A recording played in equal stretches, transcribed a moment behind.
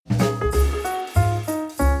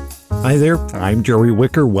Hi there, I'm Joey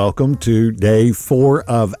Wicker. Welcome to day 4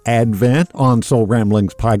 of Advent on Soul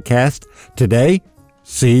Ramblings podcast. Today,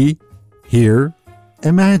 see, hear,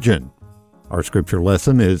 imagine. Our scripture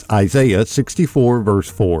lesson is Isaiah 64 verse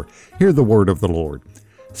 4. Hear the word of the Lord.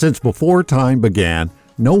 Since before time began,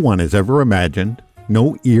 no one has ever imagined,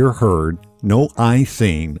 no ear heard, no eye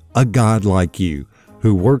seen a God like you,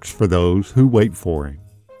 who works for those who wait for him.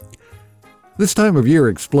 This time of year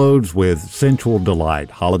explodes with sensual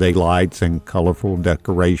delight, holiday lights and colorful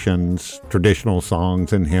decorations, traditional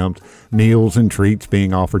songs and hymns, meals and treats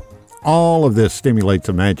being offered. All of this stimulates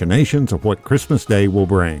imaginations of what Christmas Day will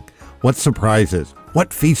bring. What surprises,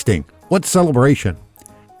 what feasting, what celebration.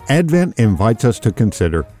 Advent invites us to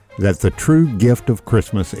consider that the true gift of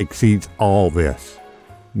Christmas exceeds all this.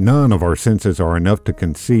 None of our senses are enough to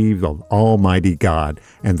conceive of Almighty God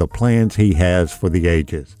and the plans He has for the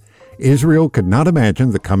ages. Israel could not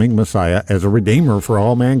imagine the coming Messiah as a redeemer for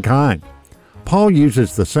all mankind. Paul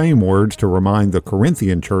uses the same words to remind the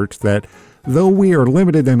Corinthian church that though we are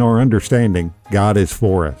limited in our understanding, God is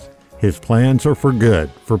for us. His plans are for good,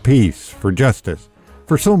 for peace, for justice,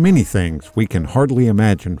 for so many things we can hardly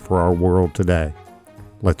imagine for our world today.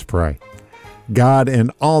 Let's pray. God, in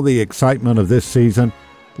all the excitement of this season,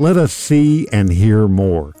 let us see and hear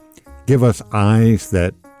more. Give us eyes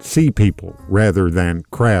that see people rather than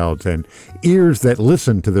crowds and ears that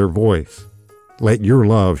listen to their voice. Let your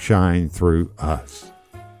love shine through us.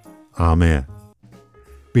 Amen.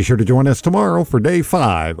 Be sure to join us tomorrow for day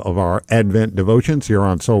 5 of our Advent devotions here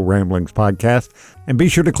on Soul Ramblings podcast. And be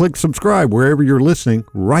sure to click subscribe wherever you're listening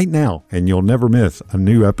right now, and you'll never miss a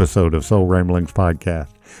new episode of Soul Ramblings podcast.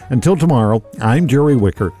 Until tomorrow, I'm Joey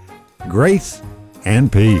Wicker. Grace and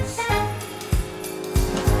peace.